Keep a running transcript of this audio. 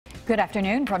Good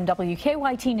afternoon from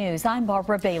WKYT News. I'm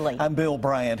Barbara Bailey. I'm Bill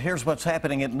Bryant. Here's what's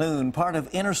happening at noon. Part of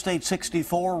Interstate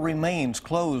 64 remains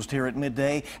closed here at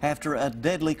midday after a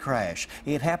deadly crash.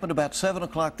 It happened about 7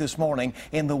 o'clock this morning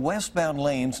in the westbound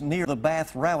lanes near the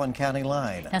Bath-Rowan County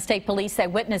line. Now, state police say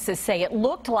witnesses say it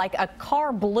looked like a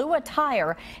car blew a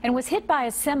tire and was hit by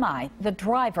a semi. The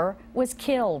driver was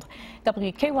killed.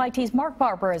 WKYT's Mark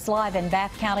Barber is live in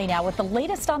Bath County now with the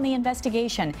latest on the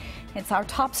investigation. It's our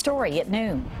top story at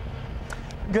noon.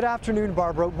 Good afternoon,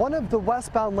 Barbara. One of the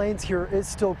westbound lanes here is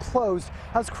still closed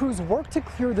as crews work to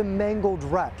clear the mangled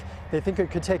wreck. They think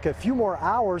it could take a few more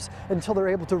hours until they're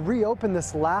able to reopen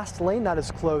this last lane that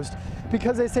is closed,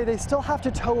 because they say they still have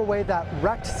to tow away that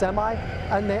wrecked semi,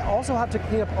 and they also have to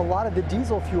clean up a lot of the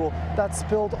diesel fuel that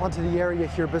spilled onto the area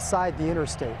here beside the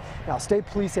interstate. Now, state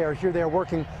police are here. They are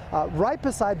working right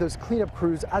beside those cleanup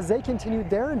crews as they continue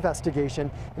their investigation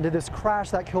into this crash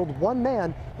that killed one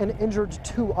man and injured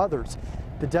two others.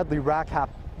 The deadly wreck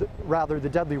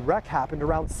happened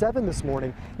around 7 this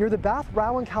morning near the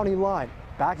Bath-Rowan County line,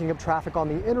 backing up traffic on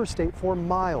the interstate for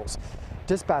miles.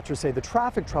 Dispatchers say the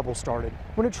traffic trouble started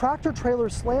when a tractor trailer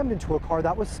slammed into a car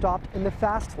that was stopped in the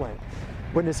fast lane.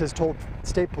 Witnesses told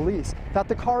state police that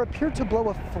the car appeared to blow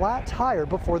a flat tire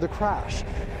before the crash.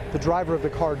 The driver of the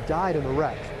car died in the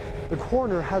wreck. The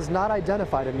coroner has not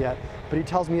identified him yet, but he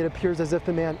tells me it appears as if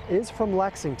the man is from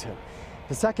Lexington.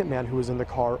 The second man who was in the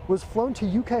car was flown to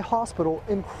UK hospital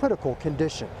in critical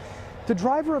condition. The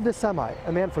driver of the semi,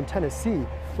 a man from Tennessee,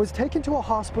 was taken to a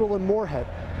hospital in Moorhead,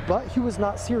 but he was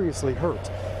not seriously hurt.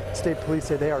 State police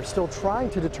say they are still trying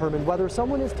to determine whether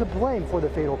someone is to blame for the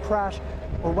fatal crash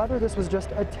or whether this was just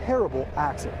a terrible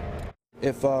accident.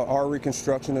 If our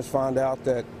reconstructionists find out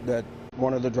that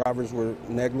one of the drivers were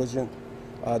negligent,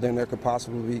 then there could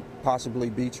possibly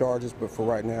be charges, but for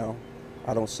right now,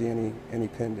 I don't see any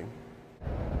pending.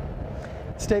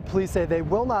 State police say they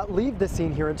will not leave the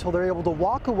scene here until they're able to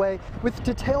walk away with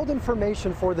detailed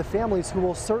information for the families who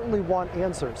will certainly want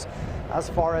answers. As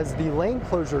far as the lane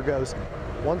closure goes,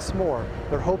 once more,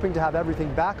 they're hoping to have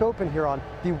everything back open here on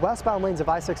the westbound lanes of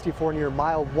I-64 near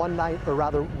mile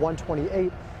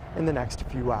 128 in the next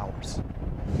few hours.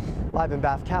 Live in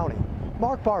Bath County,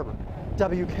 Mark Barber,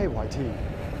 WKYT.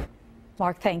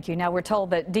 Mark, thank you. Now, we're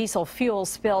told that diesel fuel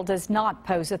spill does not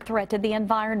pose a threat to the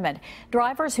environment.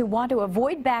 Drivers who want to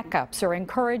avoid backups are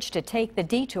encouraged to take the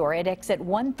detour at exit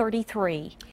 133.